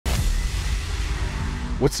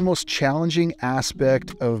What's the most challenging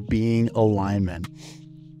aspect of being a lineman?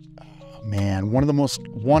 Man, one of the most,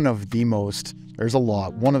 there's a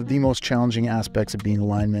lot. One of the most challenging aspects of being a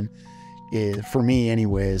lineman is, for me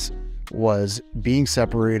anyways, was being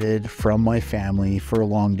separated from my family for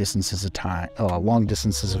long distances of time.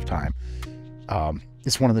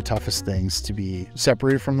 It's one of the toughest things, to be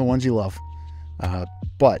separated from the ones you love.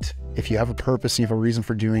 But if you have a purpose, you have a reason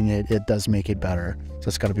for doing it, it does make it better. So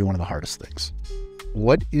it's got to be one of the hardest things.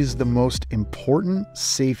 What is the most important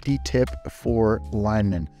safety tip for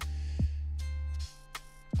linemen?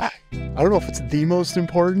 I don't know if it's the most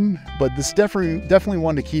important, but this definitely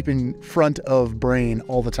one to keep in front of brain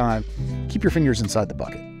all the time. Keep your fingers inside the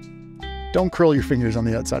bucket. Don't curl your fingers on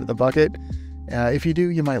the outside of the bucket. If you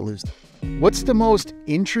do, you might lose them. What's the most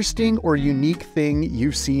interesting or unique thing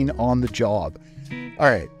you've seen on the job? All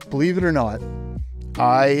right, believe it or not,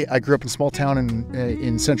 I grew up in a small town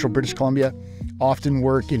in central British Columbia, often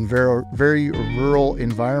work in very rural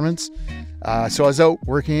environments. So I was out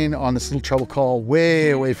working on this little trouble call way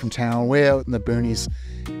away from town, way out in the boonies.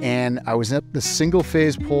 And I was at the single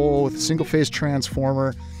phase pole with a single phase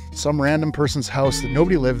transformer, some random person's house that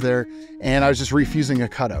nobody lived there. And I was just refusing a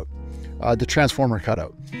cutout, the transformer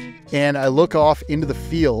cutout. And I look off into the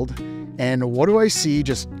field, and what do I see?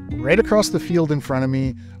 Just right across the field in front of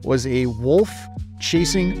me was a wolf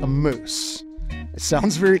chasing a moose. It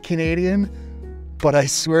sounds very Canadian, but I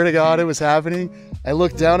swear to God it was happening. I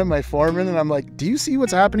looked down at my foreman and I'm like, do you see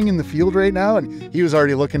what's happening in the field right now? And he was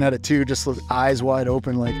already looking at it too, just with eyes wide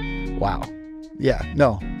open, like, wow. Yeah,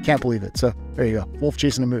 no, can't believe it. So there you go, wolf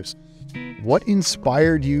chasing a moose. What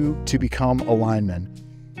inspired you to become a lineman?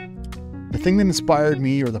 The thing that inspired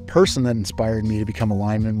me, or the person that inspired me to become a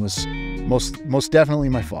lineman, was most definitely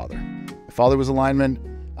my father. My father was a lineman.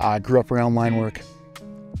 I grew up around line work.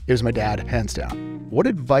 It was my dad, hands down. What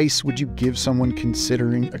advice would you give someone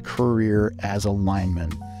considering a career as a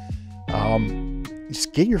lineman?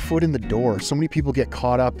 Just get your foot in the door. So many people get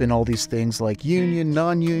caught up in all these things like union,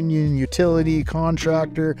 non-union, utility,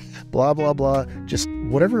 contractor, blah, blah, blah. Just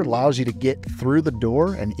whatever allows you to get through the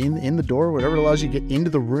door and in the door, whatever allows you to get into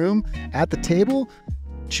the room at the table,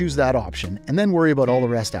 choose that option and then worry about all the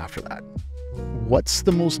rest after that. What's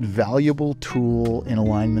the most valuable tool in a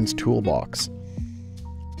lineman's toolbox?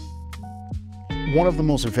 One of the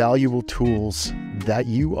most valuable tools that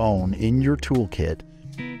you own in your toolkit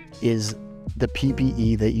is the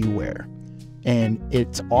PPE that you wear. And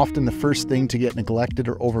it's often the first thing to get neglected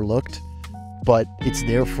or overlooked, but it's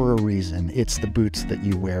there for a reason. It's the boots that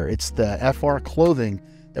you wear. It's the FR clothing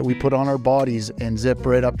that we put on our bodies and zip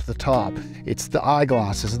right up to the top. It's the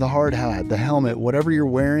eyeglasses, the hard hat, the helmet, whatever you're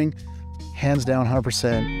wearing, hands down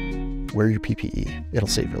 100%, wear your PPE. It'll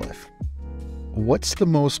save your life. What's the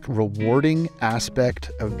most rewarding aspect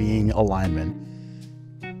of being a lineman?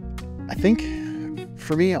 I think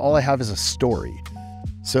for me, all I have is a story.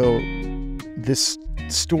 So this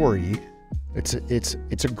story, it's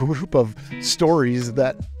a group of stories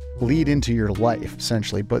that lead into your life,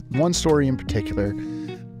 essentially. But one story in particular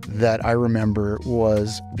that I remember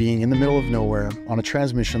was being in the middle of nowhere on a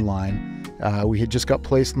transmission line. We had just got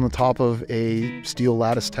placed on the top of a steel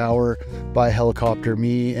lattice tower by a helicopter,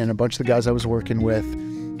 me and a bunch of the guys I was working with.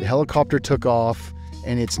 The helicopter took off,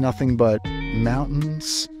 and it's nothing but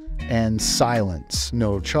mountains and silence.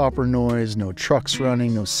 No chopper noise, no trucks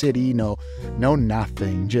running, no city, no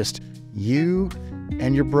nothing. Just you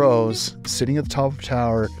and your bros sitting at the top of the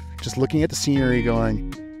tower, just looking at the scenery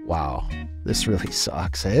going, wow, this really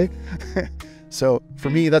sucks, eh? So for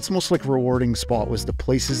me, that's the most like rewarding spot, was the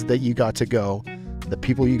places that you got to go, the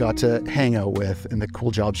people you got to hang out with, and the cool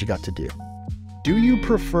jobs you got to do. Do you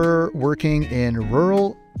prefer working in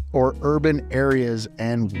rural or urban areas,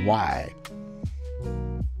 and why?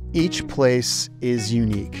 Each place is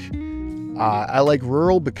unique. I like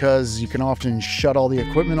rural because you can often shut all the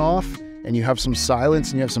equipment off and you have some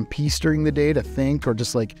silence and you have some peace during the day to think or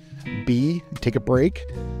just like take a break.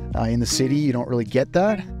 In the city, you don't really get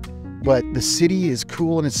that. But the city is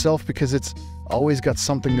cool in itself because it's always got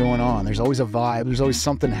something going on. There's always a vibe. There's always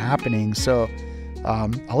something happening. So I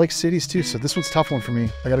like cities too. So this one's a tough one for me.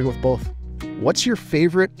 I got to go with both. What's your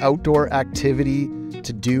favorite outdoor activity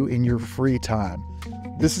to do in your free time?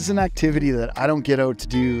 This is an activity that I don't get out to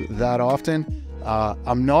do that often.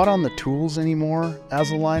 I'm not on the tools anymore as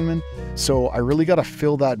a lineman, so I really got to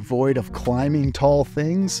fill that void of climbing tall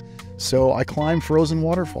things. So I climb frozen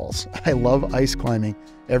waterfalls. I love ice climbing.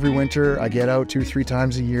 Every winter I get out 2-3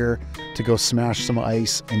 times a year to go smash some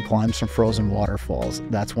ice and climb some frozen waterfalls.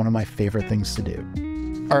 That's one of my favorite things to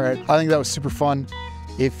do. All right, I think that was super fun.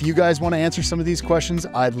 If you guys want to answer some of these questions,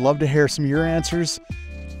 I'd love to hear some of your answers.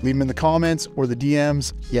 leave them in the comments or the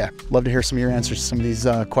DMs. Yeah, love to hear some of your answers to some of these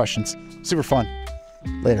questions. Super fun.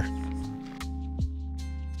 Later.